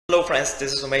Hello friends,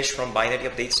 this is Umesh from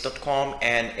binaryupdates.com,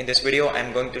 and in this video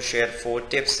I'm going to share 4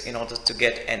 tips in order to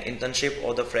get an internship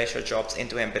or the fresher jobs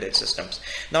into embedded systems.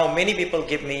 Now many people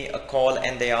give me a call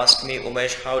and they ask me,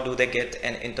 Umesh, how do they get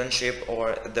an internship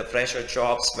or the fresher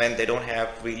jobs when they don't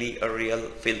have really a real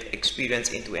field experience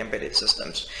into embedded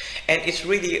systems? And it's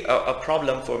really a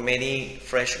problem for many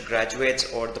fresh graduates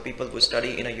or the people who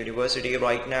study in a university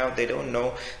right now. They don't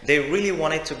know, they really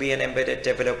wanted to be an embedded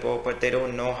developer, but they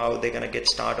don't know how they're gonna get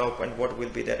started and what will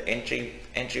be their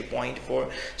entry point for.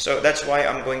 So that's why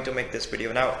I'm going to make this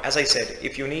video. Now, as I said,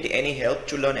 if you need any help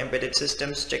to learn embedded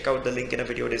systems, check out the link in the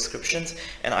video descriptions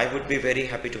and I would be very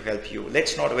happy to help you.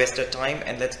 Let's not waste our time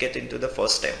and let's get into the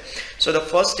first step. So the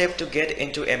first step to get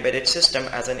into embedded system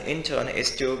as an intern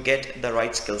is to get the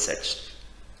right skill sets.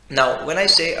 Now, when I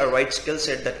say a right skill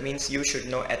set, that means you should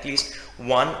know at least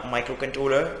one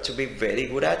microcontroller to be very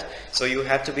good at. So you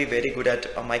have to be very good at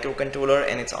a microcontroller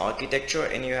and its architecture,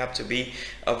 and you have to be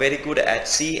very good at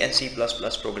C and C++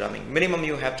 programming. Minimum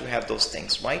you have to have those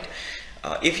things, right?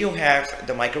 If you have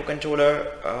the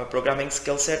microcontroller programming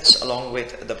skill sets along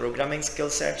with the programming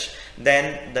skill sets,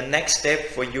 then the next step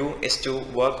for you is to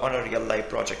work on a real life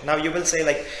project. Now you will say,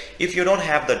 like, if you don't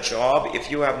have the job, if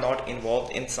you have not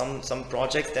involved in some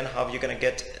projects, then how are you gonna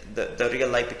get the real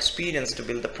life experience to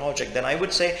build the project? Then I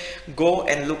would say go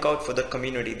and look out for the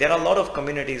community. There are a lot of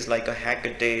communities like a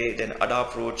Hackaday, then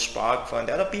Adafruit, SparkFun.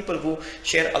 There are people who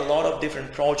share a lot of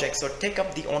different projects. So take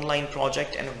up the online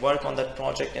project and work on that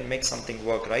project and make something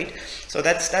work, right? So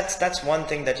that's one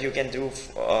thing that you can do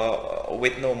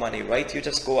with no money, right? You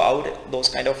just go out those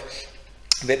kind of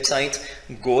websites,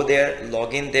 go there,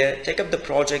 log in there, take up the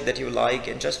project that you like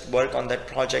and just work on that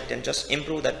project and just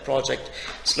improve that project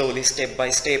slowly, step by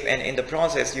step, and in the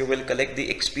process you will collect the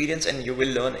experience and you will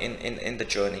learn in the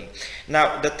journey.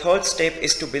 Now the third step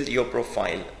is to build your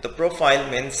profile. The profile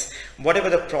means whatever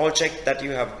the project that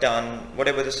you have done,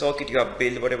 whatever the circuit you have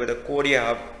built, whatever the code you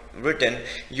have written,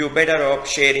 you better off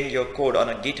sharing your code on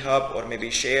a GitHub, or maybe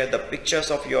share the pictures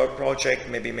of your project,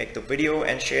 maybe make the video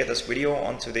and share this video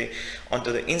onto the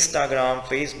Instagram,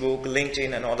 Facebook,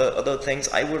 LinkedIn and other things.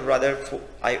 I would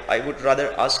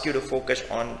rather ask you to focus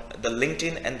on the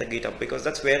LinkedIn and the GitHub, because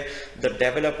that's where the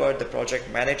developer, the project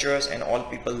managers and all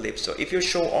people live. So if you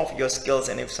show off your skills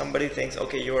and if somebody thinks,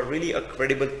 okay, you are really a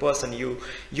credible person, you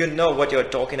know what you're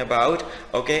talking about,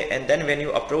 okay, and then when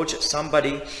you approach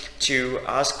somebody to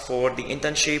ask for the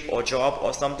internship or job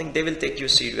or something, they will take you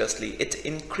seriously. It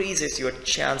increases your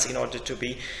chance in order to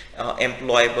be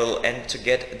employable and to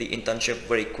get the internship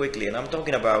very quickly. And I'm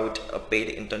talking about a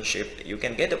paid internship. You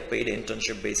can get a paid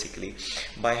internship basically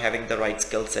by having the right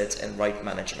skill sets and right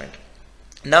management.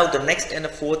 Now the next and the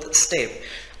fourth step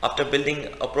after building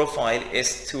a profile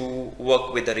is to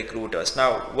work with the recruiters.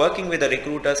 Now working with the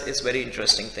recruiters is very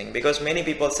interesting thing, because many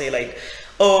people say, like,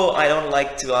 oh, I don't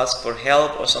like to ask for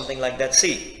help or something like that.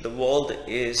 See, the world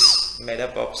is made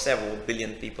up of several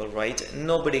billion people, right?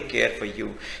 Nobody cares for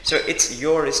you. So it's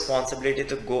your responsibility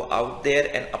to go out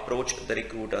there and approach the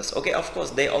recruiters. Okay, of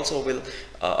course they also will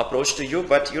approach to you,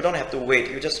 but you don't have to wait.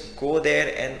 You just go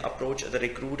there and approach the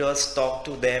recruiters, talk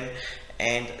to them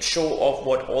and show off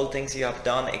what all things you have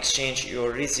done, exchange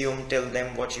your resume, tell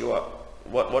them what you are,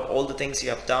 what all the things you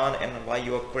have done and why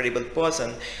you are a credible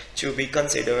person to be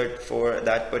considered for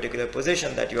that particular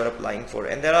position that you are applying for.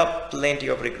 And there are plenty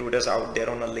of recruiters out there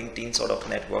on a LinkedIn sort of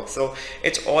network. So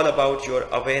it's all about your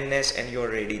awareness and your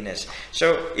readiness.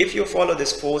 So if you follow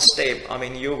this fourth step, I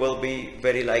mean, you will be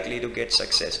very likely to get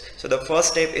success. So the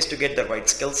first step is to get the right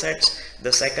skill sets.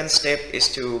 The second step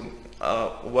is to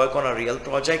work on a real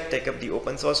project, take up the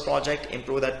open source project,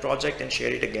 improve that project and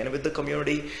share it again with the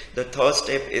community. The third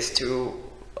step is to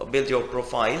build your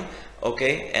profile,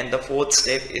 okay, and the fourth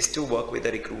step is to work with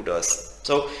the recruiters.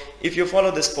 So if you follow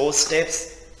these 4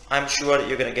 steps, I'm sure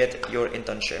you're gonna get your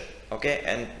internship, okay,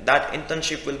 and that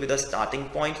internship will be the starting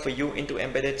point for you into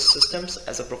embedded systems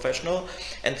as a professional,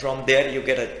 and from there you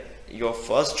get your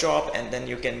first job, and then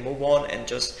you can move on and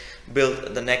just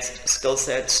build the next skill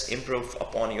sets, improve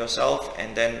upon yourself,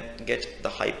 and then get the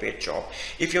high paid job.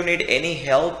 If you need any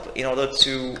help in order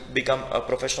to become a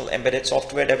professional embedded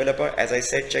software developer, as I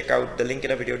said, check out the link in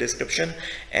the video description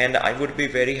and I would be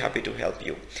very happy to help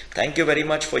you. Thank you very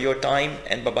much for your time,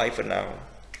 and bye bye for now.